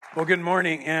Well, good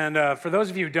morning. And for those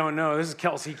of you who don't know, this is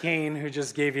Kelsey Kane, who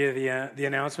just gave you the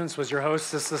announcements, was your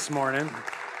hostess this morning.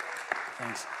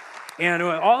 Thanks. And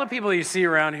all the people you see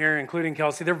around here, including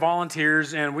Kelsey, they're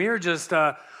volunteers, and we are just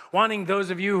wanting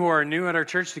those of you who are new at our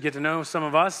church to get to know some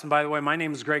of us. And by the way, my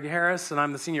name is Greg Harris, and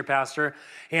I'm the senior pastor.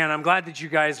 And I'm glad that you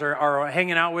guys are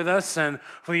hanging out with us. And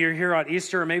hopefully you're here on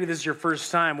Easter, or maybe this is your first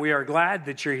time. We are glad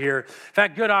that you're here. In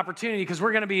fact, good opportunity, because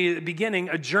we're going to be beginning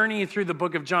a journey through the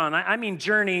book of John. I mean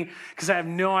journey, because I have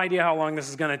no idea how long this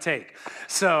is going to take.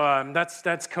 So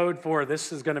that's code for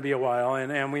this is going to be a while,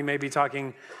 and we may be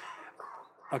talking.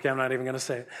 Okay, I'm not even going to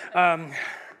say it.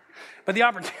 But the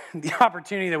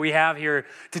opportunity that we have here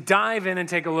to dive in and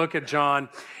take a look at John,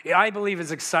 I believe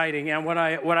is exciting. And what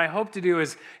I hope to do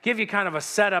is give you kind of a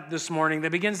setup this morning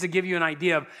that begins to give you an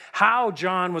idea of how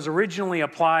John was originally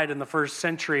applied in the first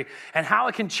century and how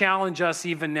it can challenge us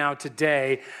even now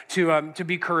today to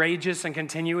be courageous and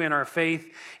continue in our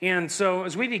faith. And so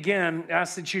as we begin, I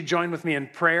ask that you join with me in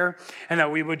prayer and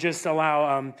that we would just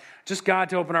allow just God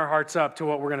to open our hearts up to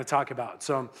what we're going to talk about.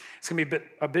 So it's going to be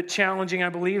a bit challenging, I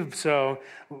believe. So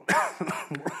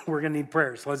we're going to need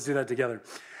prayer. So let's do that together.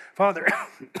 Father,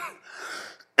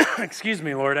 excuse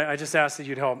me, Lord, I just ask that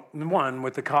you'd help, one,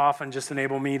 with the cough and just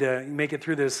enable me to make it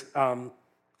through this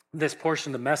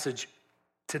portion of the message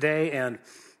today. And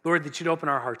Lord, that you'd open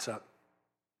our hearts up.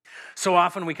 So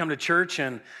often we come to church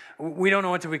and we don't know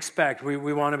what to expect. We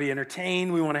want to be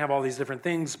entertained. We want to have all these different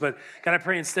things. But God, I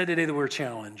pray instead today that we're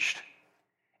challenged.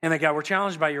 And that, God, we're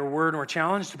challenged by your word, and we're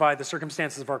challenged by the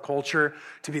circumstances of our culture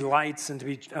to be lights and to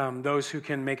be those who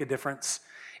can make a difference.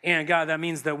 And God, that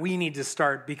means that we need to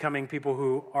start becoming people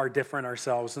who are different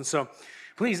ourselves. And so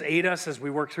please aid us as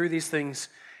we work through these things.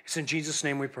 It's in Jesus'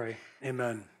 name we pray.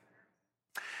 Amen.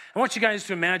 I want you guys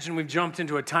to imagine we've jumped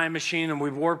into a time machine and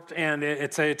we've warped, and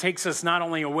it takes us not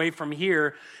only away from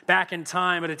here back in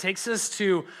time, but it takes us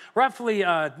to roughly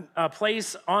a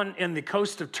place in the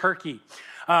coast of Turkey.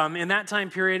 In that time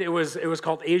period, it was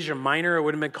called Asia Minor. It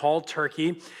would have been called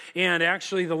Turkey, and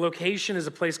actually the location is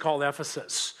a place called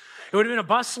Ephesus. It would have been a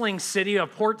bustling city, a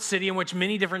port city in which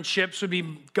many different ships would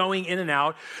be going in and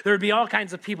out. There would be all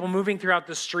kinds of people moving throughout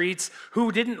the streets who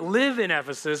didn't live in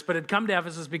Ephesus, but had come to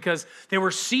Ephesus because they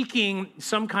were seeking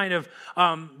some kind of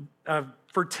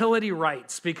fertility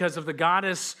rites because of the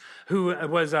goddess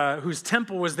whose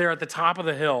temple was there at the top of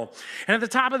the hill. And at the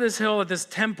top of this hill, at this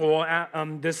temple,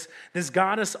 this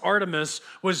goddess Artemis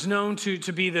was known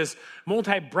to be this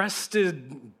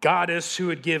multi-breasted goddess who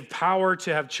would give power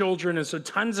to have children. And so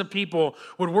tons of people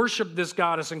would worship this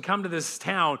goddess and come to this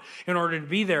town in order to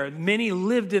be there. Many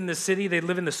lived in the city. They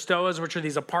live in the stoas, which are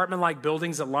these apartment-like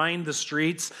buildings that lined the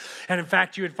streets. And in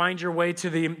fact, you would find your way to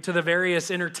the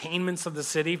various entertainments of the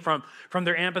city from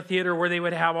their amphitheater, where they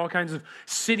would have all kinds of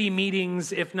city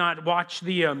meetings, if not watch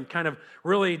the kind of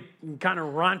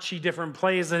raunchy different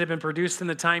plays that had been produced in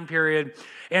the time period.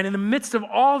 And in the midst of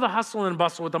all the hustle and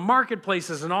bustle with the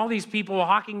marketplaces and all these people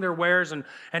hawking their wares and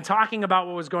talking about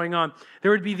what was going on,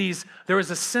 there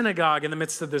was a synagogue in the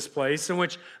midst of this place in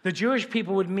which the Jewish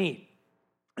people would meet.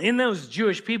 In those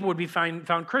Jewish people would be found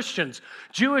Christians,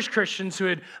 Jewish Christians who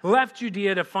had left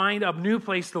Judea to find a new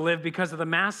place to live because of the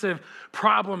massive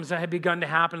problems that had begun to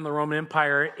happen in the Roman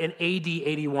Empire in AD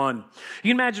 81. You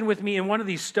can imagine with me, in one of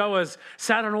these stoas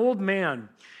sat an old man,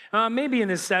 maybe in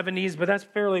his 70s, but that's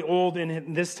fairly old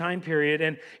in this time period.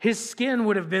 And his skin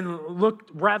would have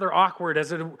looked rather awkward,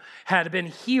 as it had been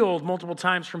healed multiple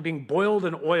times from being boiled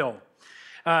in oil.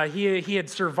 He had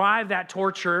survived that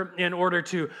torture in order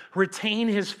to retain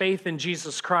his faith in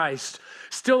Jesus Christ.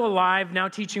 Still alive, now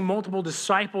teaching multiple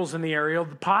disciples in the area.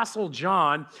 The Apostle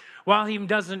John, while he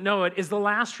doesn't know it, is the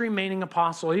last remaining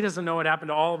apostle. He doesn't know what happened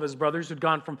to all of his brothers who'd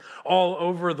gone from all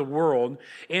over the world,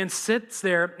 and sits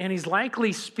there, and he's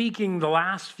likely speaking the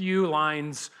last few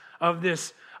lines of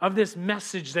this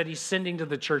message that he's sending to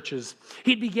the churches.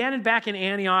 He began it back in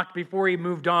Antioch before he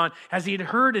moved on, as he had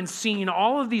heard and seen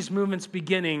all of these movements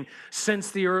beginning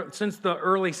since the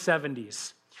early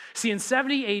 70s. See, in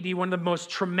 70 AD, one of the most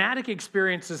traumatic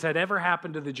experiences had ever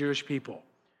happened to the Jewish people.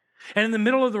 And in the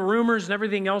middle of the rumors and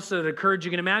everything else that had occurred,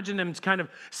 you can imagine them kind of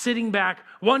sitting back,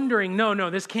 wondering, no,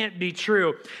 this can't be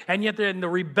true. And yet in the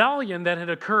rebellion that had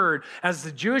occurred, as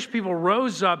the Jewish people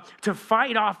rose up to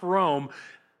fight off Rome,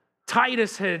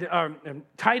 Titus had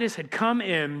come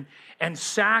in and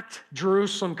sacked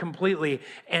Jerusalem completely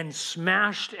and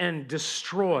smashed and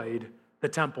destroyed the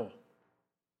temple.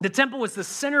 The temple was the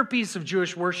centerpiece of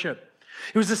Jewish worship.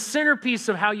 It was the centerpiece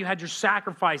of how you had your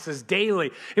sacrifices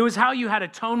daily. It was how you had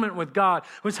atonement with God.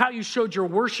 It was how you showed your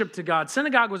worship to God.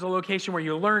 Synagogue was a location where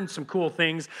you learned some cool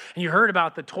things, and you heard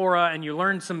about the Torah, and you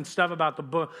learned some stuff about the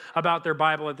book, about their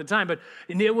Bible at the time. But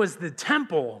it was the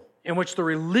temple in which the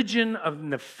religion of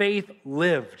the faith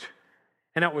lived,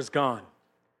 and that was gone.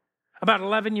 About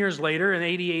 11 years later, in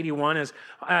AD 81,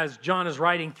 as John is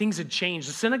writing, things had changed.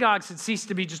 The synagogues had ceased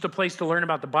to be just a place to learn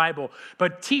about the Bible,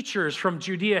 but teachers from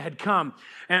Judea had come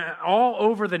and all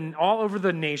over the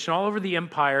nation, all over the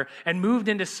empire, and moved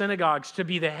into synagogues to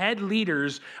be the head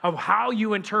leaders of how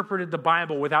you interpreted the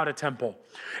Bible without a temple.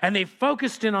 And they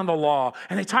focused in on the law,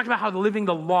 and they talked about how living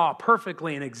the law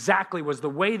perfectly and exactly was the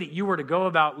way that you were to go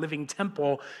about living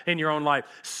temple in your own life.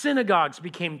 Synagogues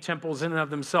became temples in and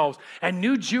of themselves, and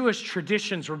new Jewish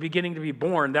traditions were beginning to be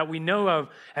born that we know of,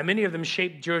 and many of them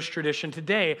shaped Jewish tradition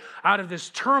today out of this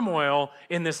turmoil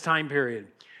in this time period.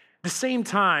 At the same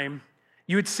time,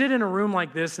 you would sit in a room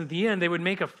like this, and at the end, they would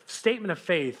make a statement of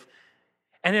faith.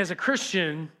 And as a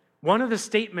Christian, one of the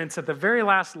statements at the very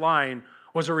last line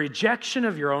was a rejection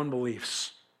of your own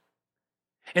beliefs.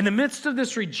 In the midst of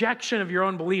this rejection of your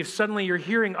own beliefs, suddenly you're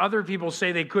hearing other people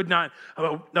say they could not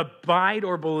abide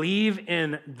or believe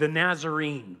in the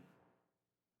Nazarene.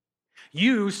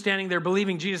 You, standing there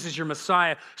believing Jesus is your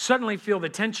Messiah, suddenly feel the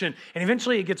tension, and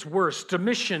eventually it gets worse.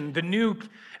 Domitian, the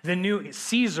new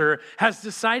Caesar, has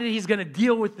decided he's going to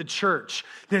deal with the church.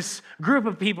 This group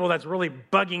of people that's really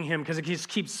bugging him because it just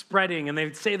keeps spreading, and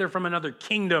they say they're from another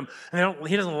kingdom, and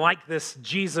he doesn't like this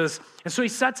Jesus. And so he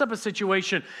sets up a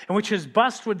situation in which his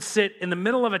bust would sit in the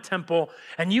middle of a temple,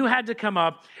 and you had to come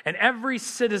up, and every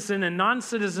citizen and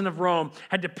non-citizen of Rome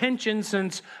had to pinch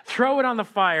incense, throw it on the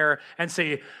fire, and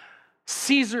say,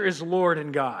 Caesar is Lord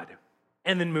and God,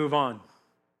 and then move on.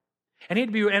 And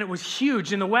it was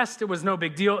huge. In the West, it was no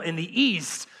big deal. In the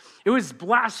East, it was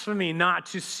blasphemy not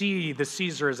to see the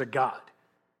Caesar as a god.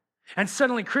 And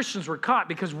suddenly Christians were caught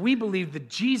because we believe that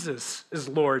Jesus is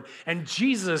Lord and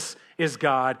Jesus is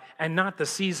God and not the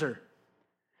Caesar.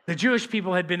 The Jewish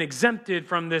people had been exempted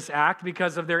from this act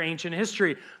because of their ancient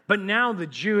history. But now the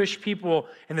Jewish people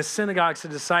in the synagogues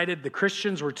had decided the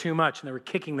Christians were too much and they were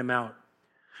kicking them out.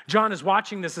 John is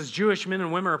watching this as Jewish men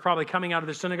and women are probably coming out of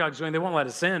their synagogues going, they won't let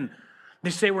us in.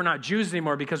 They say we're not Jews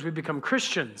anymore because we've become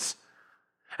Christians.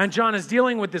 And John is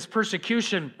dealing with this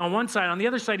persecution on one side. On the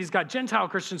other side, he's got Gentile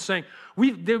Christians saying,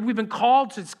 we've been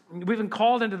called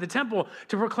into the temple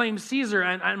to proclaim Caesar,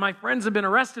 and my friends have been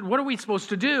arrested. What are we supposed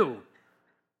to do?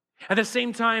 At the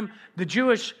same time, the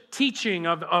Jewish teaching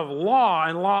of law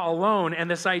and law alone and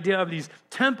this idea of these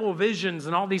temple visions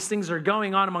and all these things that are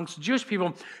going on amongst the Jewish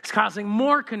people is causing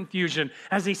more confusion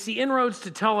as they see inroads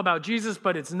to tell about Jesus,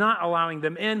 but it's not allowing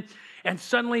them in. And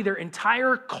suddenly their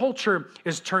entire culture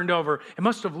is turned over. It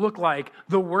must have looked like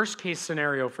the worst case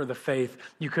scenario for the faith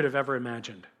you could have ever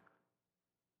imagined.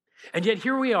 And yet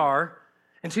here we are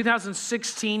in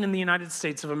 2016 in the United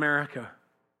States of America.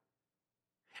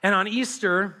 And on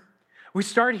Easter, we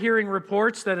start hearing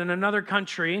reports that in another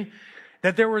country,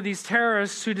 that there were these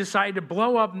terrorists who decided to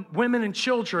blow up women and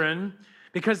children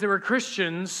because they were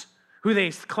Christians who they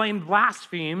claimed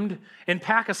blasphemed in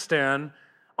Pakistan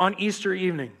on Easter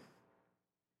evening.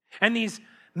 And these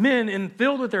men,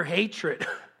 filled with their hatred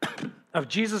of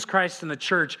Jesus Christ and the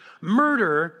church,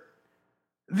 murder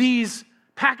these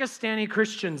Pakistani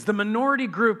Christians, the minority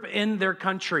group in their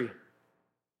country.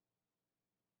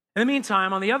 In the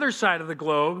meantime, on the other side of the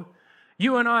globe,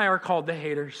 you and I are called the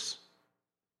haters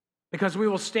because we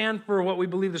will stand for what we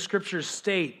believe the scriptures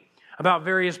state about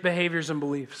various behaviors and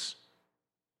beliefs.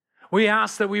 We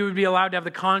ask that we would be allowed to have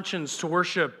the conscience to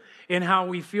worship in how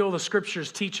we feel the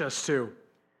scriptures teach us to.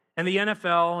 And the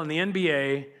NFL and the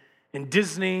NBA and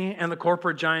Disney and the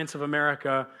corporate giants of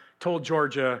America told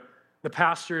Georgia the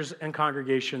pastors and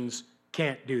congregations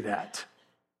can't do that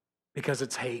because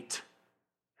it's hate.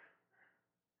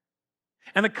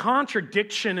 And the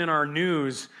contradiction in our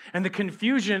news and the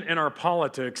confusion in our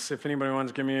politics, if anybody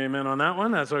wants to give me an amen on that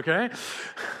one, that's okay.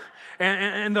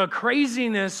 And the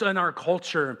craziness in our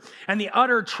culture and the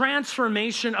utter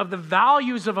transformation of the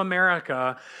values of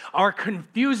America are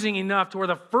confusing enough to where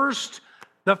the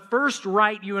first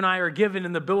right you and I are given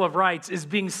in the Bill of Rights is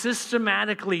being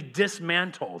systematically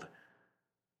dismantled.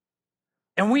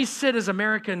 And we sit as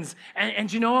Americans,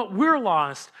 and you know what? We're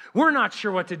lost. We're not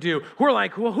sure what to do. We're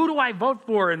like, well, who do I vote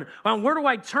for? And where do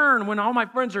I turn when all my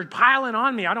friends are piling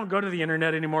on me? I don't go to the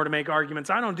internet anymore to make arguments.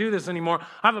 I don't do this anymore.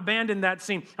 I've abandoned that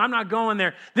scene. I'm not going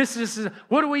there.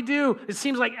 What do we do? It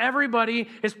seems like everybody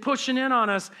is pushing in on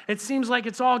us. It seems like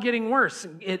it's all getting worse.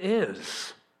 It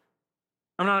is.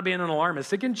 I'm not being an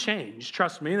alarmist. It can change.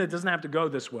 Trust me, it doesn't have to go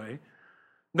this way.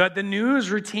 But the news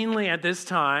routinely at this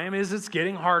time is it's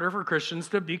getting harder for Christians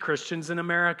to be Christians in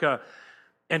America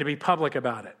and to be public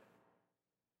about it.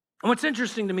 And what's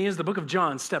interesting to me is the book of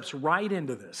John steps right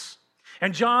into this.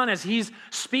 And John, as he's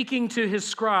speaking to his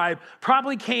scribe,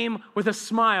 probably came with a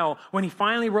smile when he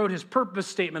finally wrote his purpose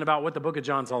statement about what the book of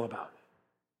John's all about.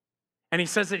 And he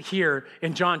says it here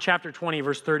in John chapter 20,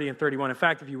 verse 30 and 31. In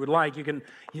fact, if you would like, you can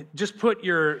just put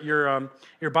your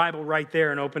Bible right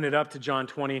there and open it up to John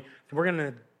 20.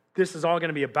 This is all going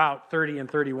to be about 30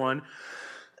 and 31.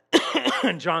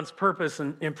 And John's purpose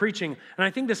in preaching. And I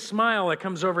think the smile that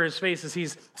comes over his face as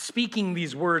he's speaking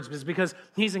these words is because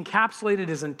he's encapsulated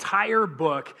his entire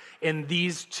book in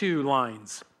these two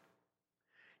lines.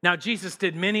 Now, Jesus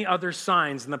did many other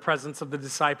signs in the presence of the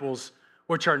disciples,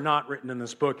 which are not written in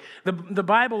this book. The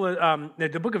Bible,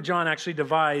 the book of John actually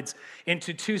divides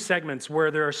into two segments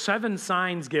where there are 7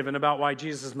 signs given about why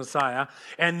Jesus is Messiah,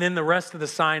 and then the rest of the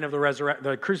sign of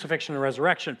the crucifixion and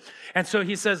resurrection. And so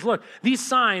he says, look, these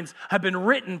signs have been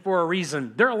written for a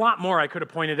reason. There are a lot more I could have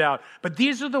pointed out, but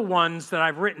these are the ones that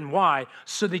I've written. Why?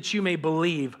 So that you may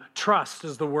believe. Trust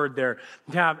is the word there.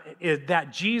 That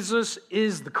Jesus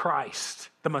is the Christ,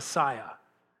 the Messiah,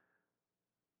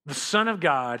 the Son of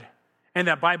God, and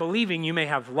that by believing you may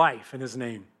have life in his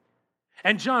name.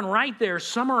 And John right there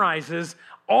summarizes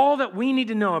all that we need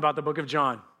to know about the book of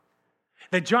John.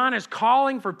 That John is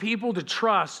calling for people to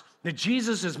trust that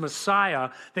Jesus is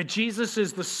Messiah, that Jesus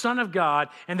is the Son of God,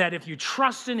 and that if you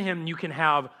trust in him, you can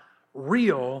have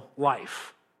real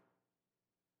life.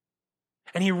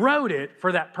 And he wrote it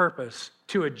for that purpose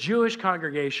to a Jewish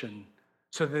congregation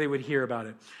so that they would hear about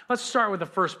it. Let's start with the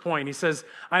first point. He says,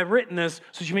 I've written this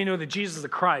so that you may know that Jesus is the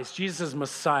Christ. Jesus is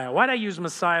Messiah. Why did I use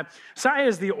Messiah? Messiah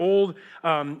is the Old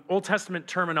Testament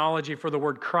terminology for the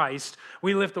word Christ.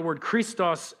 We lift the word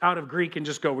Christos out of Greek and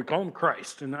just go, we call him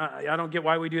Christ. And I don't get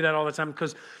why we do that all the time,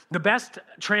 because the best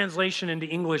translation into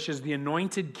English is the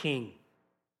anointed king.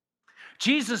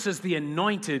 Jesus is the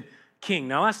anointed king.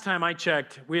 Now, last time I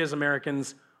checked, we as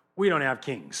Americans, we don't have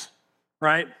kings,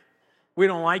 right? We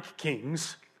don't like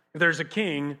kings. If there's a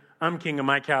king, I'm king of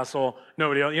my castle.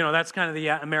 Nobody else. That's kind of the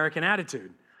American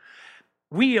attitude.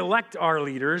 We elect our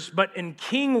leaders, but in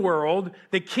king world,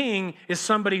 the king is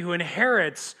somebody who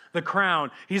inherits the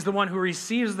crown. He's the one who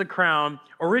receives the crown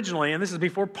originally, and this is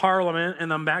before Parliament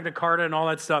and the Magna Carta and all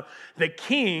that stuff. The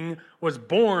king was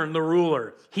born the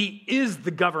ruler. He is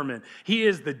the government. He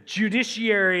is the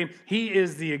judiciary. He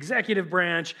is the executive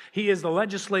branch. He is the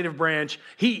legislative branch.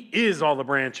 He is all the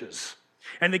branches.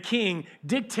 And the king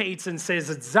dictates and says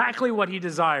exactly what he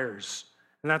desires.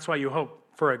 And that's why you hope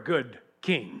for a good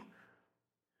king,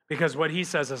 because what he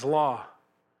says is law.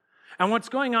 And what's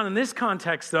going on in this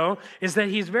context, though, is that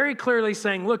he's very clearly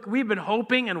saying, look, we've been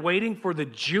hoping and waiting for the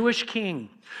Jewish king.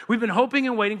 We've been hoping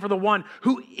and waiting for the one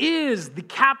who is the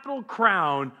capital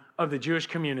crown of the Jewish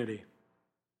community.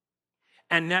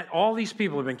 And yet all these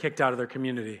people have been kicked out of their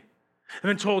community. They've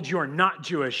been told, you are not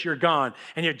Jewish, you're gone.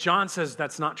 And yet John says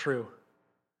that's not true.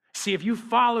 See, if you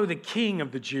follow the king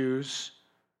of the Jews,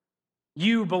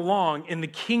 you belong in the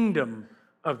kingdom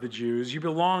of the Jews. You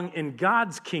belong in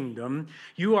God's kingdom.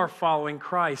 You are following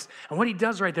Christ. And what he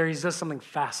does right there, he does something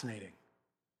fascinating.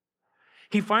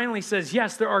 He finally says,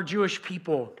 yes, there are Jewish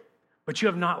people, but you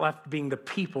have not left being the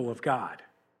people of God.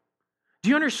 Do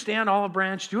you understand, Olive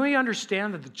Branch? Do you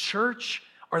understand that the church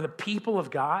are the people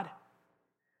of God?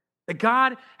 That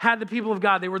God had the people of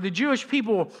God. They were the Jewish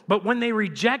people, but when they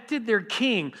rejected their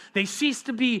king, they ceased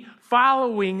to be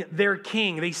following their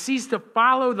king. They ceased to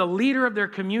follow the leader of their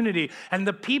community, and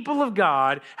the people of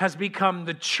God has become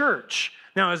the church.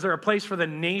 Now, is there a place for the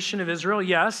nation of Israel?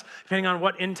 Yes, depending on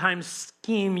what end-time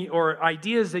scheme or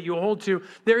ideas that you hold to,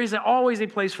 there is always a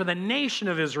place for the nation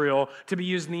of Israel to be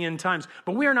used in the end times.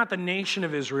 But we are not the nation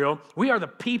of Israel. We are the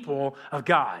people of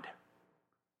God.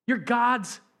 You're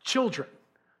God's children.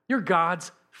 You're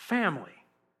God's family.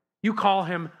 You call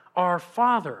him our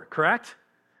Father, correct?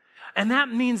 And that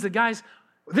means that, guys,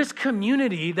 this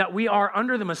community that we are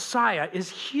under the Messiah is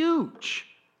huge.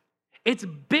 It's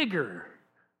bigger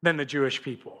than the Jewish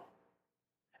people.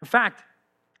 In fact,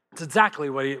 it's exactly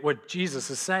what Jesus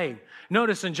is saying.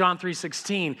 Notice in John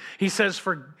 3:16, he says,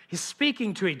 he's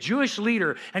speaking to a Jewish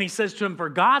leader, and he says to him, for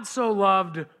God so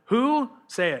loved who?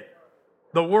 Say it.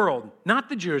 The world, not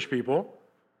the Jewish people.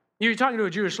 You're talking to a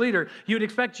Jewish leader, you would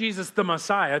expect Jesus, the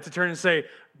Messiah, to turn and say,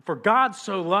 for God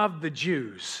so loved the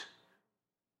Jews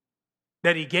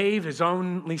that he gave his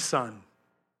only son,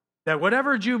 that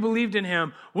whatever Jew believed in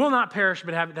him will not perish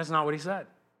but have it. That's not what he said.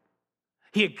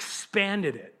 He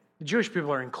expanded it. The Jewish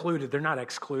people are included. They're not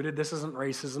excluded. This isn't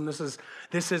racism.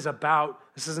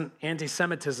 This isn't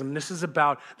anti-Semitism. This is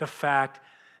about the fact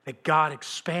that God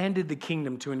expanded the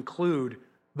kingdom to include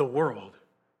the world.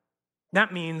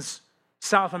 That means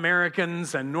South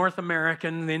Americans and North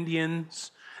American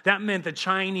Indians. That meant the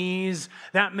Chinese.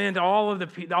 That meant all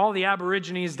the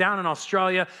Aborigines down in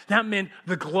Australia. That meant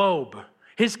the globe.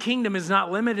 His kingdom is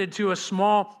not limited to a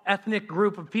small ethnic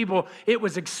group of people. It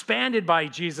was expanded by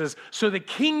Jesus. So the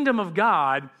kingdom of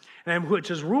God, and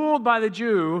which is ruled by the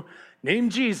Jew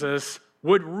named Jesus,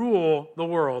 would rule the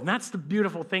world. And that's the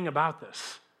beautiful thing about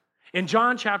this. In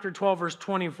John chapter 12, verse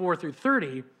 24 through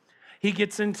 30, he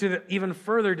gets into the even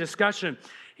further discussion.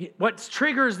 What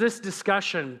triggers this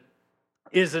discussion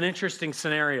is an interesting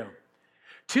scenario.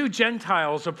 Two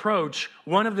Gentiles approach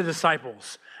one of the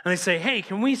disciples, and they say, hey,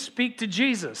 can we speak to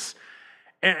Jesus?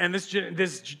 And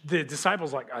the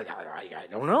disciple's like, I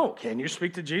don't know. Can you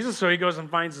speak to Jesus? So he goes and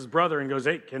finds his brother and goes,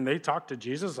 hey, can they talk to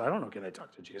Jesus? I don't know. Can they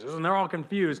talk to Jesus? And they're all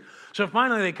confused. So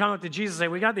finally they come up to Jesus and say,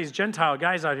 we got these Gentile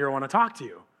guys out here who want to talk to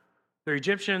you. They're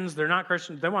Egyptians. They're not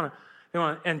Christians. They want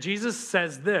to. And Jesus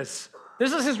says this.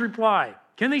 This is his reply.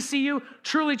 Can they see you?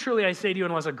 Truly, truly, I say to you,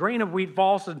 unless a grain of wheat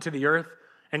falls into the earth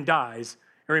and dies,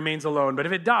 it remains alone. But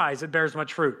if it dies, it bears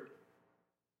much fruit.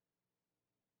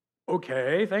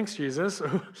 Okay, thanks, Jesus.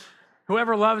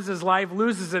 Whoever loves his life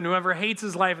loses it, and whoever hates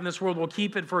his life in this world will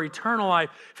keep it for eternal life.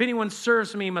 If anyone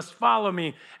serves me, he must follow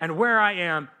me, and where I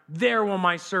am, there will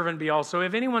my servant be also.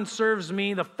 If anyone serves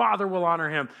me, the Father will honor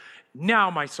him. Now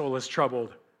my soul is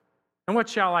troubled. And what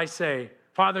shall I say?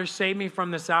 Father, save me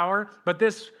from this hour, but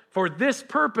for this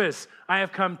purpose I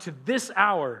have come to this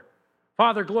hour.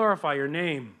 Father, glorify your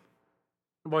name.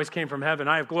 The voice came from heaven.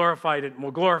 I have glorified it and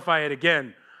will glorify it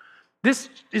again. This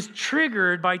is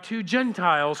triggered by two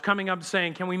Gentiles coming up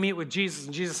saying, can we meet with Jesus?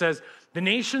 And Jesus says, the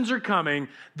nations are coming,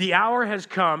 the hour has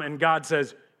come, and God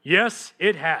says, yes,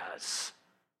 it has.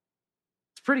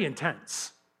 It's pretty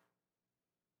intense.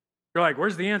 You're like,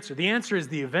 where's the answer? The answer is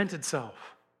the event itself.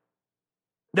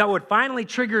 That what finally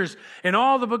triggers in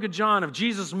all the book of John of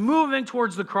Jesus moving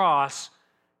towards the cross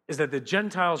is that the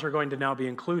Gentiles are going to now be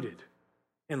included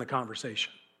in the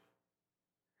conversation.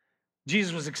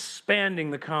 Jesus was expanding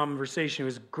the conversation. He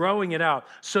was growing it out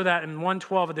so that in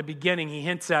 1:12 at the beginning, he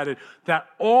hints at it, that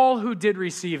all who did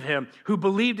receive him, who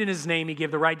believed in his name, he gave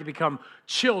the right to become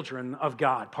children of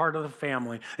God, part of the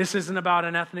family. This isn't about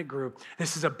an ethnic group.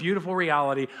 This is a beautiful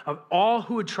reality of all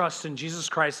who would trust in Jesus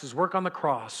Christ, his work on the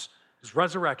cross, his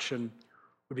resurrection,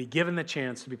 would be given the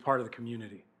chance to be part of the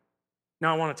community.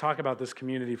 Now I want to talk about this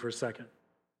community for a second.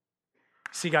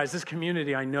 See, guys, this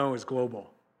community I know is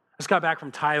global. I just got back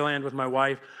from Thailand with my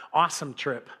wife. Awesome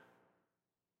trip.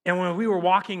 And when we were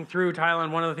walking through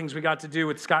Thailand, one of the things we got to do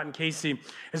with Scott and Casey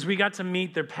is we got to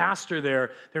meet their pastor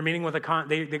there. They're meeting with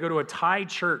they go to a Thai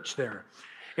church there.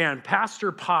 And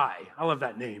Pastor Pai, I love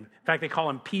that name. In fact, they call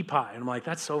him P Pai. And I'm like,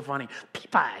 that's so funny. P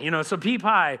Pai, so P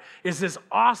Pai is this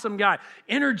awesome guy.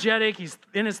 Energetic, he's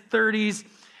in his 30s.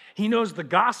 He knows the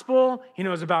gospel, he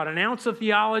knows about an ounce of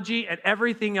theology, and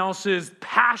everything else is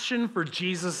passion for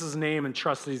Jesus' name and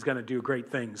trust that he's going to do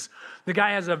great things. The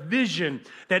guy has a vision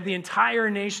that the entire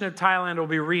nation of Thailand will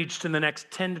be reached in the next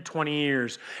 10 to 20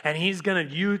 years, and he's going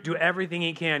to do everything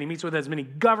he can. He meets with as many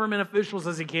government officials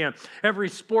as he can, every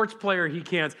sports player he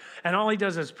can, and all he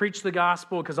does is preach the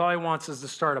gospel because all he wants is to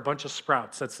start a bunch of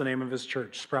sprouts. That's the name of his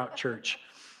church, Sprout Church.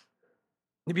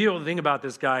 The beautiful thing about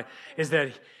this guy is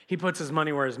that he puts his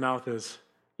money where his mouth is.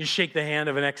 You shake the hand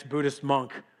of an ex-Buddhist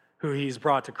monk who he's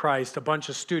brought to Christ, a bunch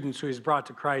of students who he's brought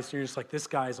to Christ, and you're just like, this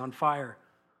guy's on fire.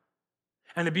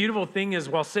 And the beautiful thing is,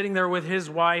 while sitting there with his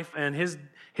wife and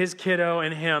his kiddo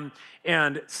and him,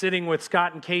 and sitting with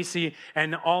Scott and Casey,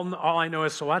 and all I know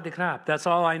is Sawadee Krap. That's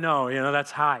all I know.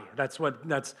 That's hi.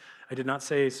 I did not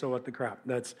say Sawadee Krap.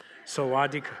 That's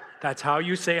Sawadee. That's how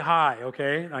you say hi,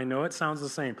 okay? I know it sounds the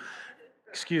same.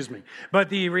 Excuse me. But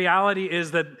the reality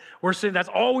is that we're saying that's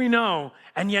all we know,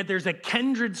 and yet there's a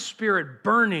kindred spirit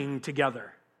burning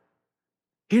together.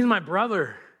 He's my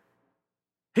brother.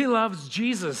 He loves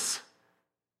Jesus.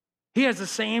 He has the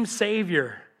same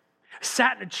Savior.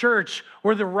 Sat in a church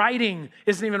where the writing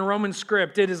isn't even Roman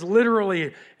script. It is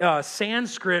literally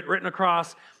Sanskrit written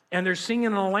across, and they're singing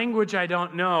in a language I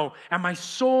don't know, and my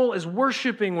soul is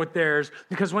worshiping with theirs,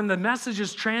 because when the message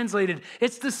is translated,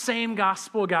 it's the same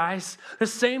gospel, guys. The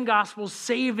same gospel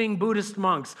saving Buddhist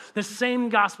monks. The same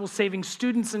gospel saving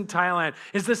students in Thailand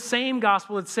is the same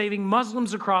gospel that's saving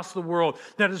Muslims across the world,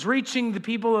 that is reaching the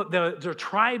people, the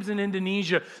tribes in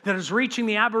Indonesia, that is reaching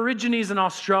the Aborigines in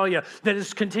Australia, that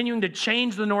is continuing to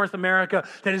change the North America,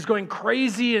 that is going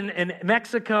crazy in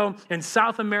Mexico and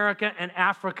South America and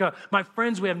Africa. My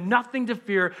friends, we have nothing to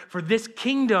fear, for this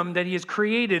kingdom that he has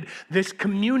created, this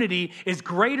community, is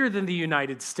greater than the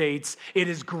United States. It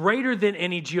is greater than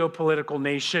any geopolitical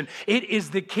nation. It is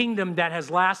the kingdom that has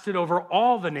lasted over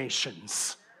all the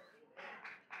nations.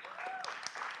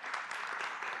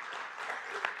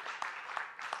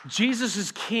 Jesus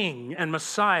is king and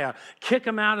Messiah. Kick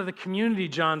him out of the community,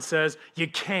 John says. You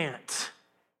can't.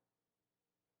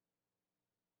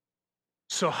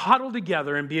 So huddle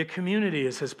together and be a community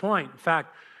is his point. In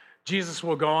fact, Jesus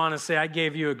will go on and say, I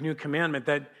gave you a new commandment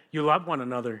that you love one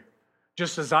another.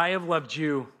 Just as I have loved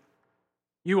you,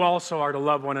 you also are to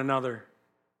love one another.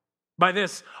 By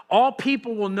this, all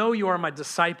people will know you are my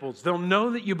disciples. They'll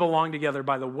know that you belong together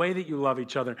by the way that you love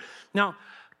each other. Now,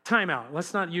 time out.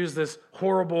 Let's not use this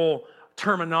horrible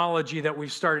terminology that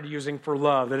we've started using for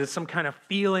love, that it's some kind of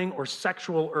feeling or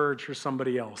sexual urge for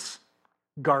somebody else.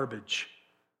 Garbage.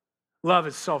 Love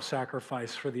is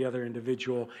self-sacrifice for the other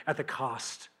individual at the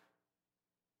cost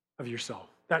of yourself.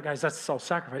 That's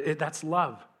self-sacrifice. That's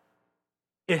love.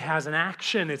 It has an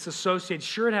action. It's associated.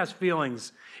 Sure, it has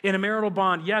feelings. In a marital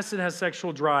bond, yes, it has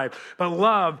sexual drive. But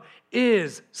love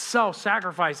is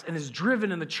self-sacrifice and is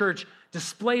driven in the church,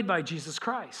 displayed by Jesus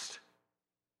Christ.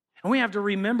 And we have to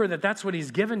remember that that's what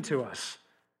he's given to us.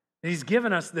 He's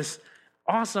given us this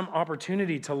awesome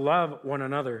opportunity to love one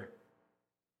another.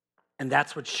 And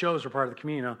that's what shows we're part of the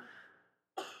community. Now,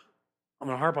 I'm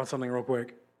going to harp on something real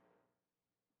quick.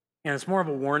 And it's more of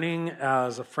a warning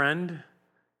as a friend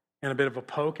and a bit of a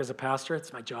poke as a pastor.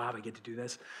 It's my job. I get to do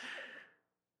this.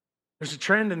 There's a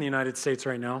trend in the United States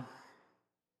right now.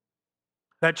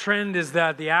 That trend is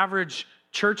that the average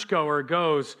churchgoer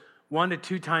goes 1 to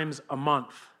 2 times a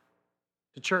month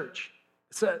to church.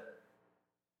 That's it.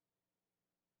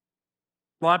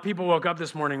 A lot of people woke up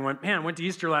this morning and went, man, went to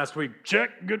Easter last week.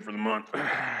 Check, good for the month. And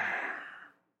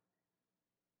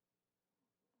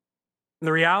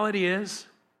the reality is,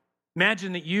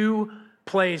 imagine that you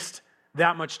placed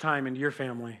that much time into your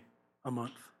family a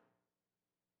month.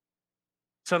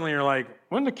 Suddenly you're like,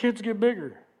 when the kids get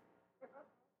bigger?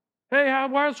 Hey,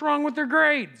 what's wrong with their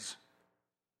grades?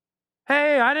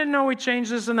 Hey, I didn't know we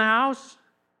changed this in the house.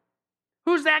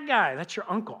 Who's that guy? That's your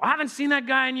uncle. I haven't seen that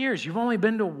guy in years. You've only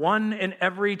been to one in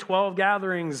every 12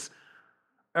 gatherings,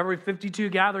 every 52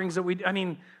 gatherings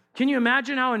that can you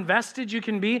imagine how invested you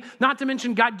can be? Not to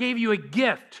mention God gave you a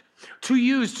gift to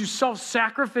use to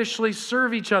self-sacrificially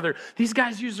serve each other. These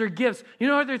guys use their gifts. You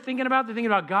know what they're thinking about? They're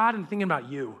thinking about God and thinking about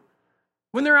you.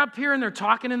 When they're up here and they're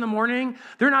talking in the morning,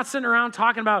 they're not sitting around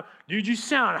talking about, dude, you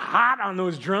sound hot on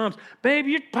those drums. Babe,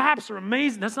 your pops are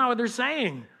amazing. That's not what they're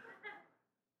saying.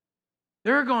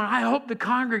 They're going, I hope the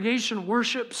congregation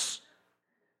worships,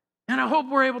 and I hope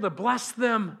we're able to bless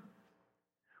them.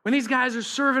 When these guys are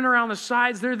serving around the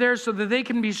sides, they're there so that they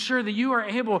can be sure that you are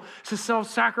able to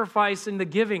self-sacrifice in the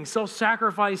giving,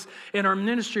 self-sacrifice in our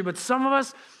ministry. But some of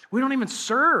us, we don't even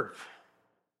serve.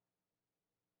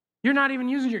 You're not even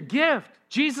using your gift.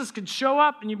 Jesus could show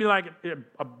up and you'd be like, yeah,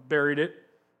 I buried it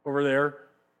over there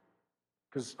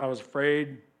because I was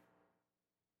afraid.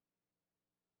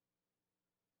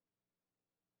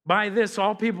 By this,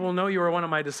 all people will know you are one of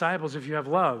my disciples if you have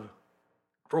love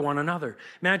for one another.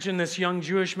 Imagine this young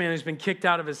Jewish man who's been kicked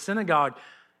out of his synagogue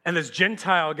and this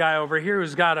Gentile guy over here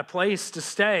who's got a place to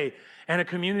stay and a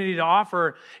community to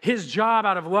offer. His job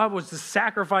out of love was to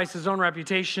sacrifice his own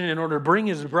reputation in order to bring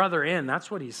his brother in. That's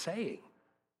what he's saying.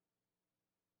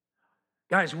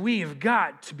 Guys, we've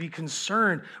got to be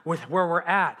concerned with where we're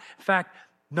at. In fact,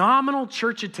 nominal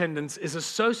church attendance is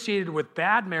associated with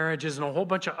bad marriages and a whole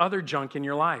bunch of other junk in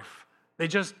your life.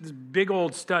 This big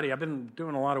old study. I've been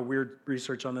doing a lot of weird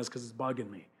research on this because it's bugging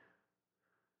me.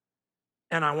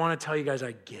 And I want to tell you guys,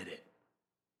 I get it.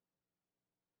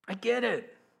 I get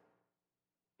it.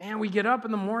 And we get up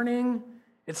in the morning,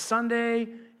 it's Sunday,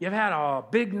 you've had a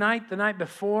big night the night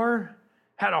before,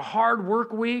 had a hard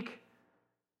work week,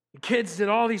 your kids did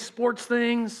all these sports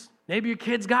things. Maybe your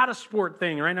kid's got a sport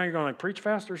thing. Right now you're going like, preach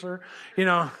faster, sir.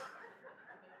 I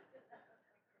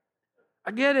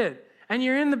get it. And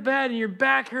you're in the bed and your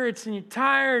back hurts and you're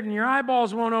tired and your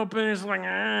eyeballs won't open. It's like,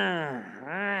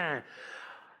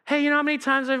 Hey, you know how many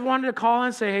times I've wanted to call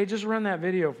and say, hey, just run that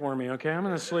video for me, okay? I'm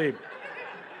going to sleep.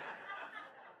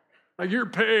 Like, you're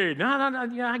paid. No,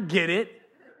 yeah, I get it.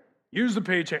 Use the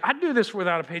paycheck. I'd do this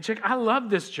without a paycheck. I love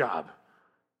this job.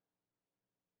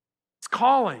 It's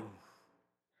calling.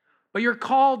 But you're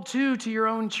called to your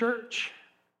own church.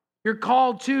 You're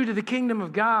called to the kingdom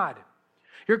of God.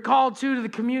 You're called to the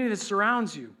community that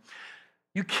surrounds you.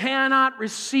 You cannot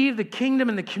receive the kingdom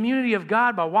and the community of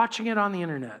God by watching it on the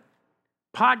internet.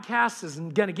 Podcast is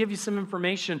going to give you some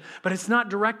information, but it's not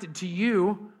directed to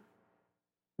you.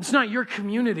 It's not your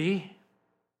community.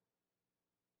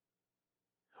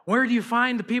 Where do you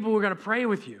find the people who are going to pray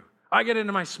with you? I get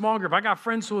into my small group. I got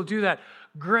friends who will do that.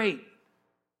 Great.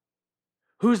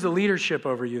 Who's the leadership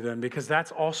over you then? Because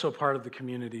that's also part of the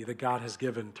community that God has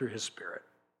given through his Spirit.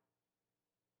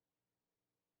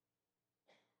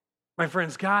 My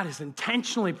friends, God has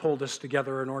intentionally pulled us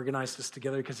together and organized us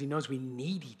together because he knows we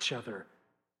need each other.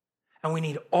 And we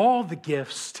need all the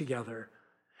gifts together.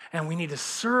 And we need to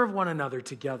serve one another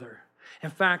together.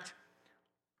 In fact,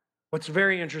 what's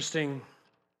very interesting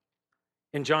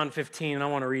in John 15, and I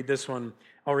want to read this one.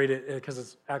 I'll read it because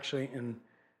it's actually in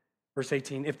verse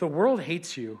 18. If the world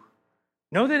hates you,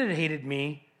 know that it hated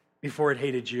me before it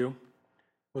hated you.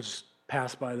 We'll just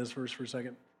pass by this verse for a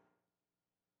second.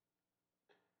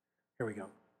 Here we go.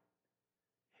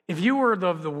 If you were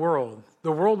of the world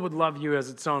would love you as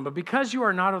its own. But because you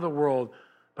are not of the world,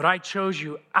 but I chose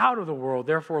you out of the world,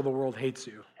 therefore the world hates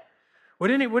you.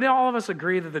 Would all of us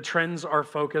agree that the trends are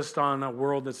focused on a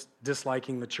world that's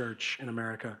disliking the church in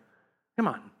America? Come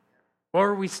on.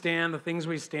 Where we stand, the things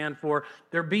we stand for,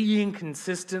 they're being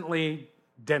consistently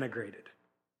denigrated.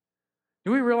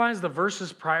 Do we realize the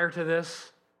verses prior to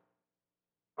this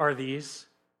are these?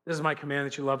 This is my command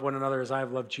that you love one another as I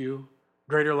have loved you.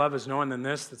 Greater love is no one than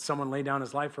this, that someone lay down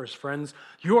his life for his friends.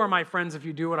 You are my friends if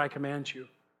you do what I command you.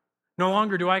 No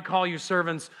longer do I call you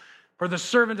servants, for the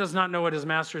servant does not know what his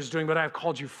master is doing, but I have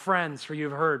called you friends, for you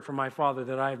have heard from my Father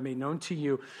that I have made known to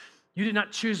you. You did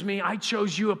not choose me, I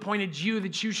chose you, appointed you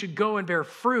that you should go and bear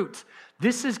fruit.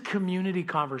 This is community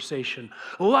conversation.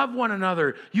 Love one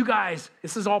another. You guys,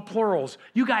 this is all plurals.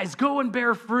 You guys go and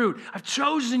bear fruit. I've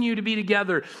chosen you to be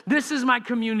together. This is my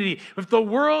community. If the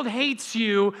world hates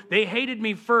you, they hated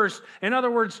me first. In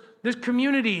other words, this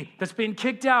community that's been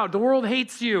kicked out, the world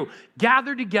hates you.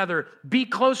 Gather together. Be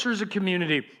closer as a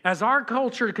community. As our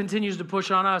culture continues to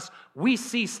push on us, we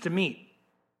cease to meet.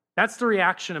 That's the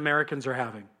reaction Americans are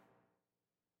having.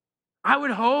 I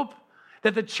would hope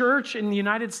that the church in the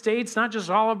United States, not just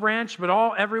Olive Branch, but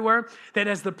all everywhere, that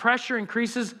as the pressure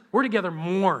increases, we're together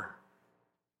more.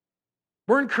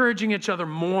 We're encouraging each other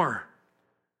more.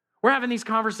 We're having these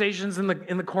conversations in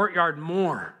the courtyard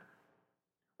more.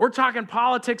 We're talking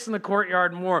politics in the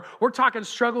courtyard more. We're talking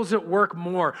struggles at work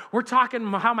more. We're talking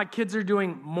how my kids are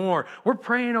doing more. We're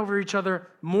praying over each other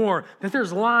more. That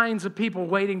there's lines of people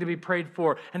waiting to be prayed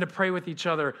for and to pray with each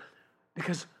other.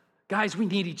 Because, guys, we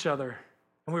need each other.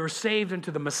 And we were saved into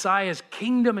the Messiah's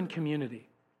kingdom and community.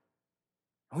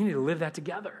 And we need to live that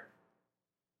together.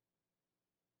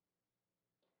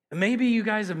 And maybe you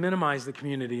guys have minimized the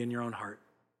community in your own heart.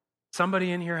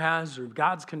 Somebody in here has, or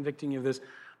God's convicting you of this.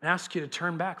 I ask you to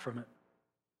turn back from it,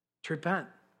 to repent,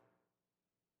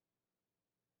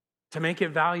 to make it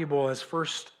valuable as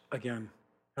first again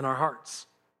in our hearts,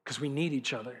 because we need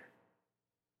each other.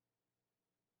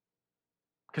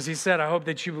 Because he said, I hope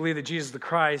that you believe that Jesus is the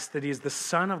Christ, that he is the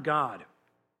Son of God.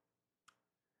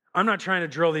 I'm not trying to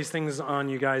drill these things on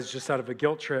you guys just out of a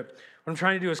guilt trip. What I'm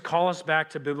trying to do is call us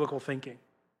back to biblical thinking.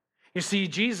 You see,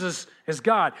 Jesus is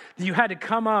God. You had to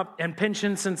come up and pinch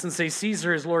incense and say,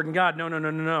 Caesar is Lord and God.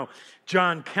 No.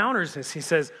 John counters this. He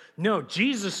says, no,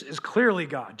 Jesus is clearly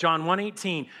God. John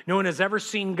 1:18, no one has ever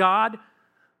seen God.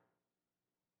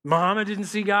 Muhammad didn't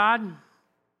see God.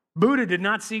 Buddha did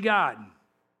not see God.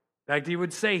 In fact, he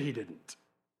would say he didn't.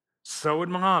 So would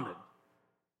Muhammad.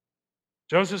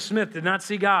 Joseph Smith did not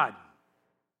see God.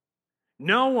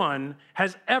 No one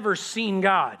has ever seen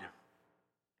God.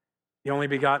 The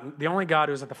only God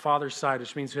who is at the Father's side,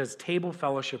 which means who has table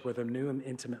fellowship with him, knew him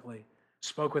intimately,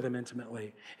 spoke with him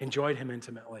intimately, enjoyed him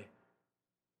intimately.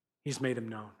 He's made him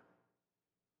known.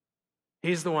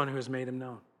 He's the one who has made him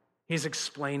known. He's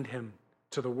explained him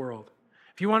to the world.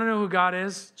 If you want to know who God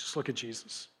is, just look at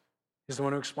Jesus. He's the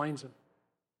one who explains him.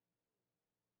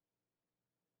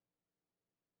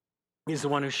 He's the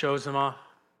one who shows him off.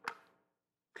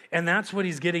 And that's what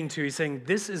he's getting to. He's saying,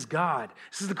 this is God.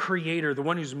 This is the creator, the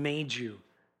one who's made you.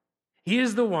 He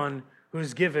is the one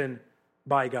who's given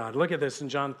by God. Look at this in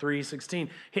John 3:16.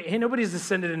 Hey, nobody's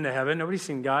descended into heaven. Nobody's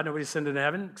seen God. Nobody's ascended into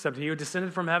heaven except he who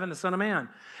descended from heaven, the Son of Man.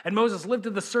 And Moses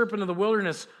lifted the serpent in the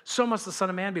wilderness. So must the Son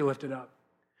of Man be lifted up.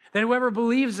 That whoever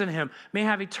believes in him may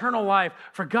have eternal life.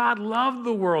 For God loved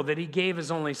the world that he gave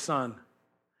his only Son.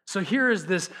 So here is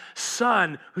this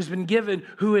Son who's been given,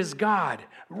 who is God.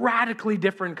 Radically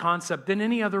different concept than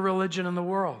any other religion in the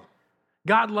world.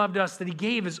 God loved us that he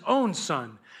gave his own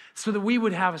Son so that we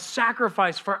would have a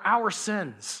sacrifice for our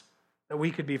sins, that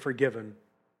we could be forgiven.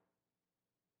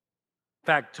 In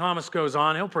fact, Thomas goes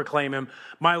on, he'll proclaim him,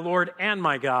 my Lord and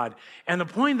my God. And the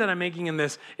point that I'm making in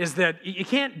this is that you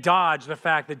can't dodge the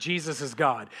fact that Jesus is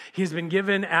God. He's been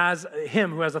given as him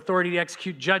who has authority to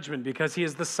execute judgment because he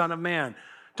is the Son of Man.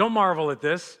 Don't marvel at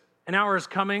this. An hour is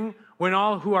coming when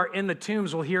all who are in the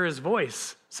tombs will hear his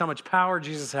voice. So much power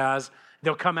Jesus has,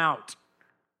 they'll come out.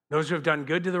 Those who have done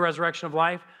good to the resurrection of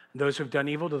life, and those who have done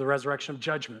evil to the resurrection of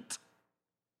judgment.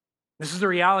 This is the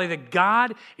reality that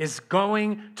God is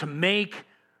going to make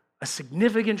a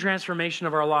significant transformation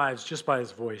of our lives just by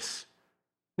his voice.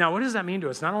 Now, what does that mean to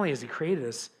us? Not only has he created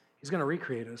us, he's going to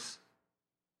recreate us.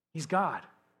 He's God.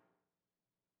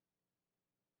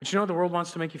 But you know what the world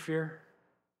wants to make you fear?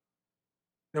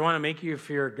 They want to make you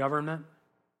fear government,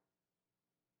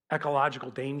 ecological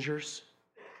dangers.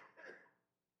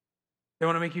 They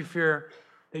want to make you fear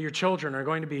that your children are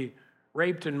going to be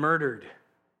raped and murdered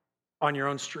on your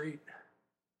own street.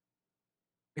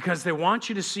 Because they want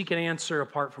you to seek an answer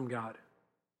apart from God.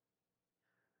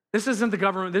 This isn't the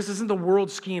government, this isn't the world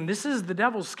scheme. This is the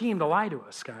devil's scheme to lie to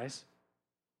us, guys.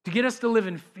 To get us to live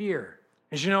in fear.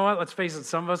 And you know what? Let's face it,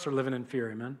 some of us are living in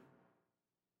fear, amen?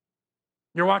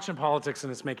 You're watching politics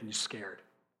and it's making you scared.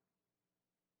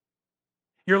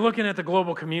 You're looking at the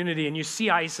global community and you see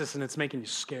ISIS and it's making you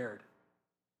scared.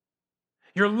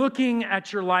 You're looking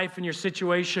at your life and your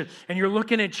situation, and you're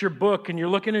looking at your book, and you're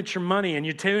looking at your money, and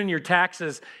you're doing your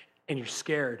taxes, and you're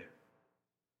scared.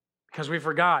 Because we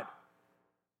forgot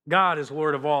God is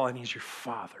Lord of all, and he's your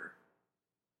Father.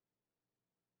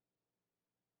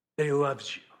 That he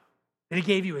loves you. That he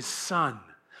gave you his Son.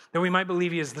 That we might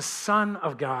believe he is the Son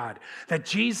of God. That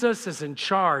Jesus is in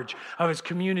charge of his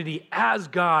community as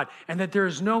God, and that there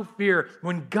is no fear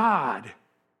when God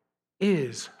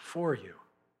is for you.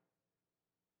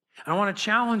 I want to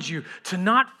challenge you to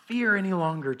not fear any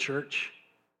longer, church.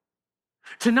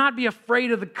 To not be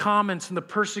afraid of the comments and the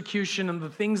persecution and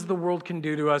the things the world can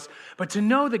do to us, but to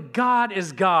know that God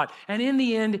is God. And in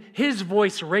the end, his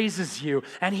voice raises you,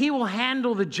 and he will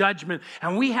handle the judgment.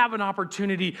 And we have an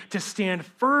opportunity to stand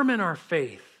firm in our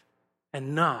faith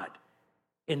and not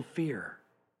in fear.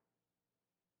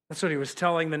 That's what he was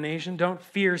telling the nation. Don't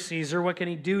fear Caesar. What can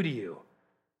he do to you?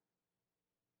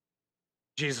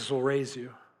 Jesus will raise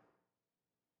you.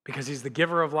 Because he's the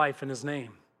giver of life in his name.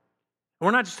 And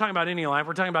we're not just talking about any life,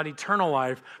 we're talking about eternal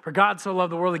life. For God so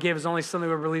loved the world, he gave his only Son, that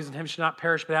whoever believes in him should not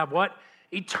perish, but have what?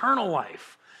 Eternal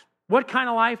life. What kind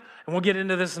of life? And we'll get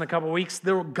into this in a couple of weeks.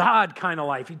 The God kind of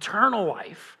life, eternal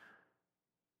life.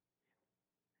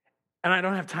 And I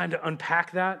don't have time to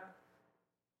unpack that.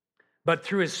 But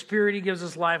through his Spirit, he gives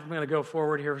us life. I'm going to go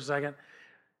forward here for a second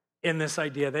in this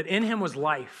idea that in him was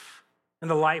life. And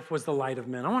the life was the light of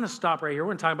men. I want to stop right here. We're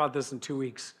going to talk about this in 2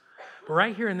 weeks. But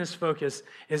right here in this focus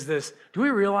is this. Do we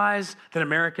realize that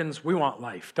Americans, we want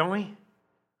life, don't we? I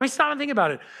mean, stop and think about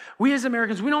it. We as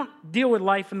Americans, we don't deal with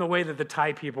life in the way that the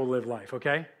Thai people live life,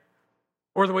 okay?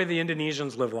 Or the way the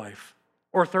Indonesians live life.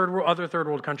 Or other third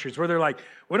world countries where they're like,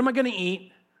 what am I going to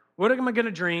eat? What am I going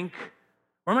to drink?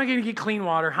 Where am I going to get clean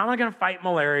water? How am I going to fight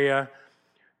malaria?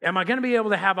 Am I going to be able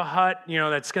to have a hut,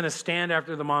 that's going to stand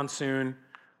after the monsoon?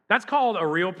 That's called a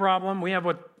real problem. We have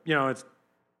what, it's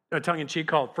a tongue-in-cheek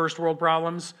called first world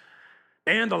problems.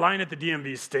 And the line at the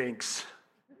DMV stinks.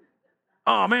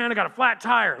 Oh, man, I got a flat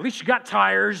tire. At least you got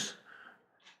tires,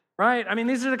 right? I mean,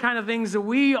 these are the kind of things that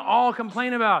we all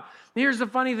complain about. Here's the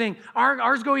funny thing.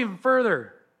 Ours go even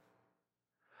further.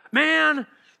 Man,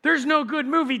 there's no good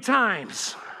movie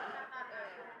times.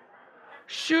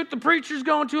 Shoot, the preacher's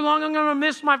going too long. I'm going to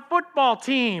miss my football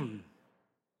team.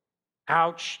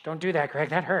 Ouch, don't do that, Greg,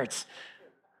 that hurts.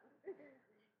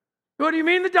 What do you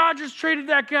mean the Dodgers traded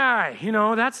that guy?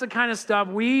 That's the kind of stuff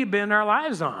we bend our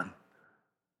lives on.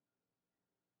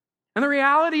 And the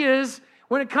reality is,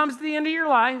 when it comes to the end of your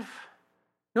life,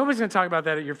 nobody's going to talk about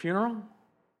that at your funeral. It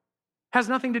has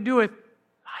nothing to do with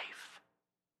life.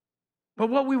 But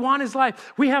what we want is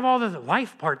life. We have all the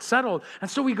life part settled. And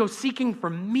so we go seeking for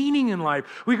meaning in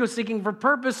life. We go seeking for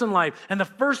purpose in life. And the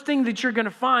first thing that you're going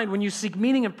to find when you seek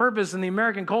meaning and purpose in the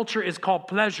American culture is called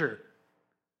pleasure.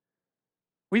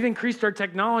 We've increased our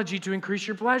technology to increase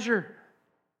your pleasure.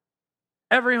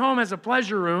 Every home has a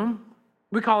pleasure room.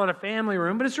 We call it a family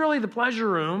room, but it's really the pleasure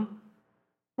room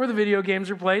where the video games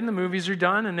are played and the movies are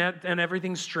done and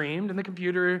everything's streamed and the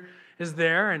computer is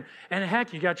there. And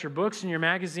heck, you got your books and your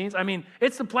magazines. I mean,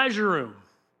 it's the pleasure room.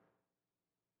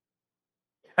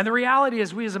 And the reality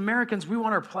is we as Americans, we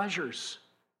want our pleasures,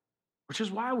 which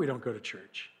is why we don't go to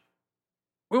church.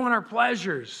 We want our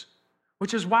pleasures,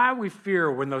 which is why we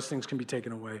fear when those things can be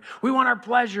taken away. We want our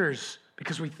pleasures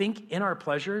because we think in our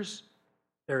pleasures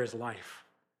there is life.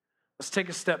 Let's take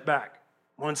a step back.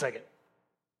 1 second.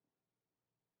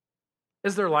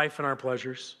 Is there life in our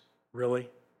pleasures? Really?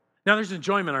 Now, there's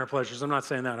enjoyment in our pleasures. I'm not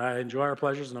saying that. I enjoy our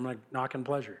pleasures, and I'm not knocking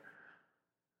pleasure.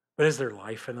 But is there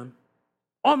life in them?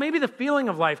 Oh, maybe the feeling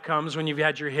of life comes when you've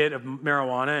had your hit of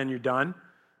marijuana and you're done.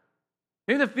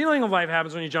 Maybe the feeling of life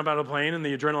happens when you jump out of a plane and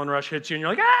the adrenaline rush hits you and you're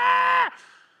like, ah!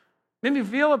 Maybe you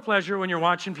feel a pleasure when you're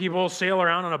watching people sail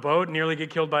around on a boat and nearly get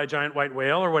killed by a giant white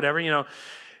whale or whatever,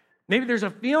 Maybe there's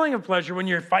a feeling of pleasure when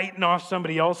you're fighting off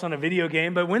somebody else on a video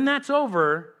game, but when that's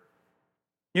over,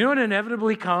 you know what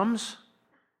inevitably comes?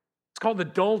 It's called the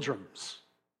doldrums.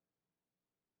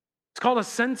 It's called a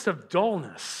sense of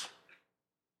dullness.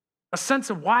 A sense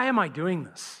of, why am I doing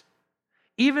this?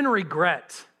 Even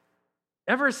regret.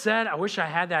 Ever said, I wish I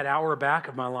had that hour back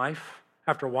of my life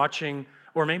after watching,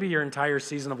 or maybe your entire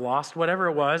season of Lost, whatever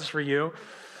it was for you?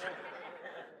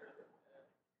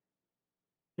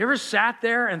 You ever sat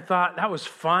there and thought, that was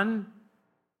fun,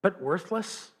 but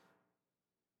worthless?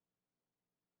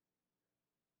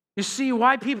 You see,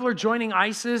 why people are joining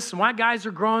ISIS and why guys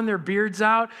are growing their beards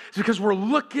out is because we're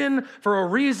looking for a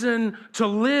reason to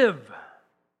live.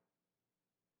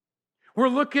 We're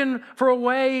looking for a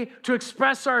way to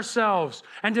express ourselves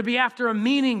and to be after a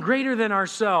meaning greater than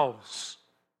ourselves.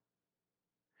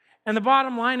 And the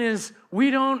bottom line is,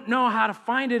 we don't know how to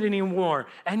find it anymore.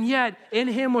 And yet, in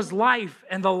him was life,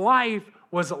 and the life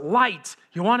was light.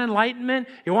 You want enlightenment?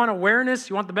 You want awareness?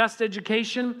 You want the best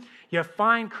education? You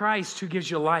find Christ who gives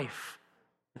you life.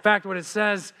 In fact, what it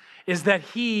says is that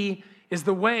he is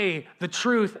the way, the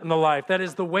truth, and the life. That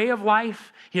is the way of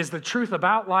life. He is the truth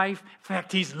about life. In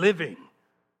fact, he's living.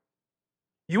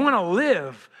 You want to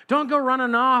live. Don't go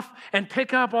running off and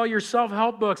pick up all your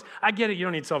self-help books. I get it. You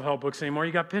don't need self-help books anymore.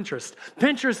 You got Pinterest.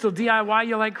 Pinterest will DIY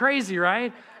you like crazy,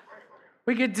 right?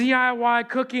 We get DIY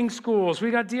cooking schools.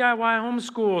 We got DIY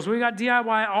homeschools. We got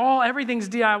DIY, everything's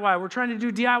DIY. We're trying to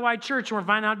do DIY church and we're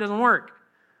finding out it doesn't work.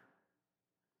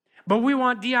 But we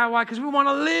want DIY because we want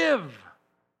to live.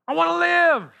 I want to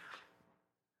live.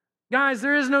 Guys,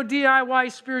 there is no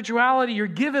DIY spirituality. You're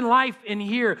given life in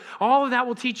here. All of that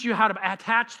will teach you how to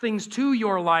attach things to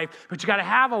your life, but you got to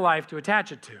have a life to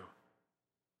attach it to.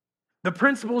 The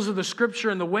principles of the scripture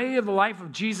and the way of the life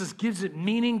of Jesus gives it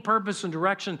meaning, purpose, and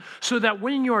direction so that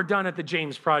when you're done at the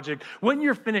James Project, when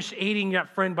you're finished aiding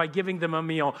that friend by giving them a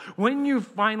meal, when you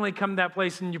finally come to that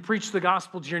place and you preach the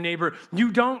gospel to your neighbor, you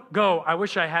don't go, I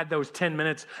wish I had those 10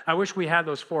 minutes. I wish we had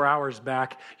those 4 hours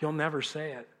back. You'll never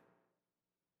say it.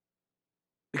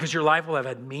 Because your life will have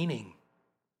had meaning.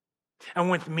 And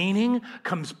with meaning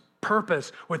comes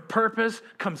purpose. With purpose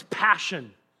comes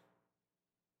passion.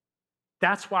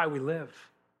 That's why we live.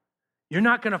 You're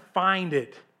not going to find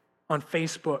it on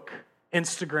Facebook,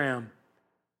 Instagram,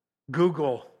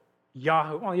 Google,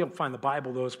 Yahoo. Well, you don't find the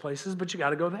Bible those places, but you got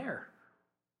to go there.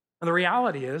 And the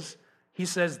reality is, he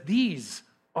says, these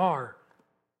are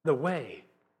the way.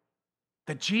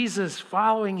 That Jesus,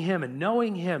 following him and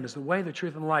knowing him is the way, the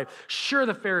truth, and the life. Sure,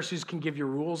 the Pharisees can give you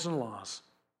rules and laws.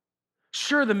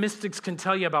 Sure, the mystics can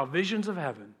tell you about visions of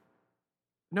heaven.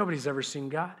 Nobody's ever seen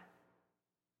God.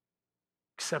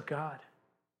 Except God,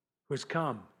 who has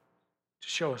come to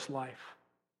show us life.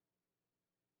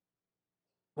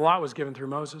 The law was given through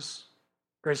Moses.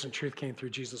 Grace and truth came through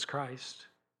Jesus Christ.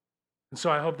 And so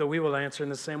I hope that we will answer in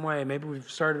the same way. Maybe we've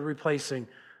started replacing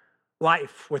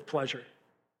life with pleasure,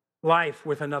 life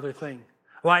with another thing,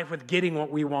 life with getting what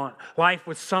we want, life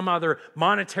with some other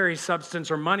monetary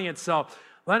substance or money itself.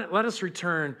 Let us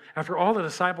return. After all the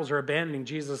disciples are abandoning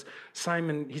Jesus,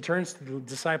 he turns to the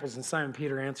disciples, and Simon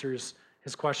Peter answers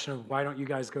his question of, why don't you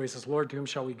guys go? He says, Lord, to whom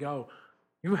shall we go?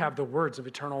 You have the words of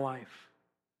eternal life.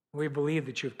 We believe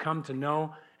that you've come to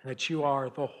know and that you are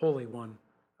the Holy One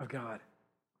of God.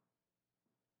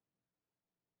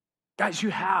 Guys,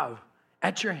 you have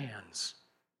at your hands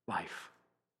life.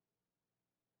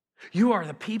 You are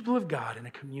the people of God in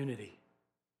a community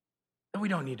that we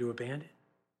don't need to abandon.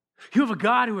 You have a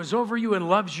God who is over you and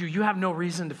loves you. You have no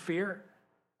reason to fear.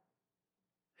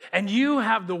 And you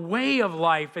have the way of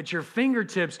life at your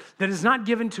fingertips that is not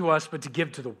given to us, but to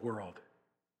give to the world.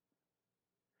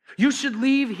 You should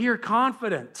leave here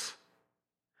confident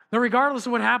that regardless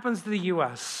of what happens to the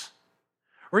U.S.,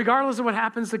 regardless of what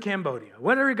happens to Cambodia,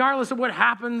 regardless of what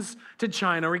happens to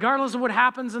China, regardless of what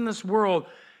happens in this world,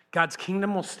 God's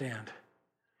kingdom will stand.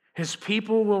 His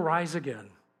people will rise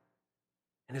again.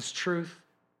 And his truth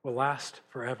will last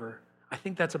forever. I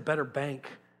think that's a better bank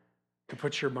to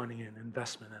put your money in,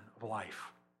 investment in, of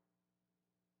life.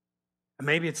 And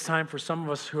maybe it's time for some of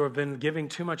us who have been giving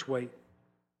too much weight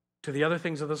to the other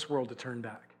things of this world to turn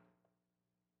back.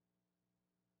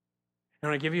 I'm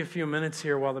going to give you a few minutes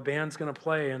here while the band's going to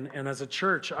play. And as a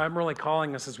church, I'm really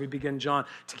calling us as we begin John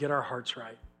to get our hearts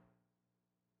right.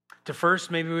 to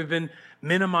first, maybe we've been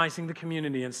minimizing the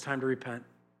community and it's time to repent.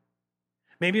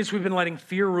 Maybe it's we've been letting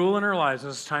fear rule in our lives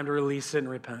and it's time to release it and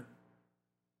repent.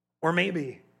 Or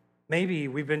maybe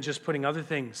we've been just putting other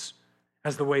things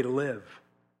as the way to live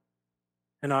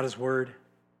and not His word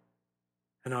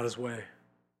and not His way.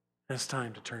 And it's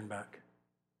time to turn back.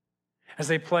 As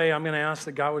they play, I'm going to ask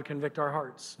that God would convict our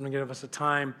hearts. I'm going to give us a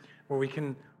time where we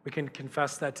can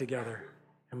confess that together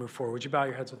and move forward. Would you bow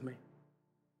your heads with me?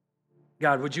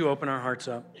 God, would you open our hearts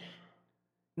up?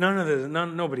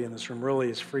 Nobody in this room really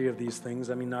is free of these things.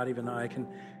 I mean, not even I can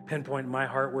pinpoint in my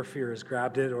heart where fear has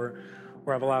grabbed it or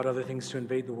where I've allowed other things to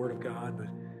invade the Word of God. But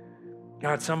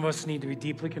God, some of us need to be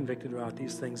deeply convicted about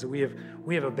these things, that we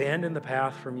have abandoned the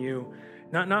path from you,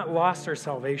 not lost our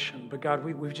salvation, but God,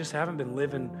 we just haven't been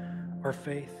living our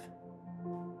faith.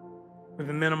 We've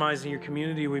been minimizing your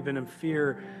community. We've been in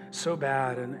fear so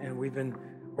bad, and we've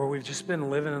just been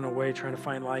living in a way trying to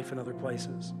find life in other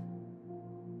places.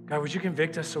 God, would you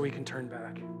convict us so we can turn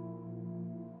back?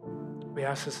 We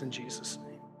ask this in Jesus' name.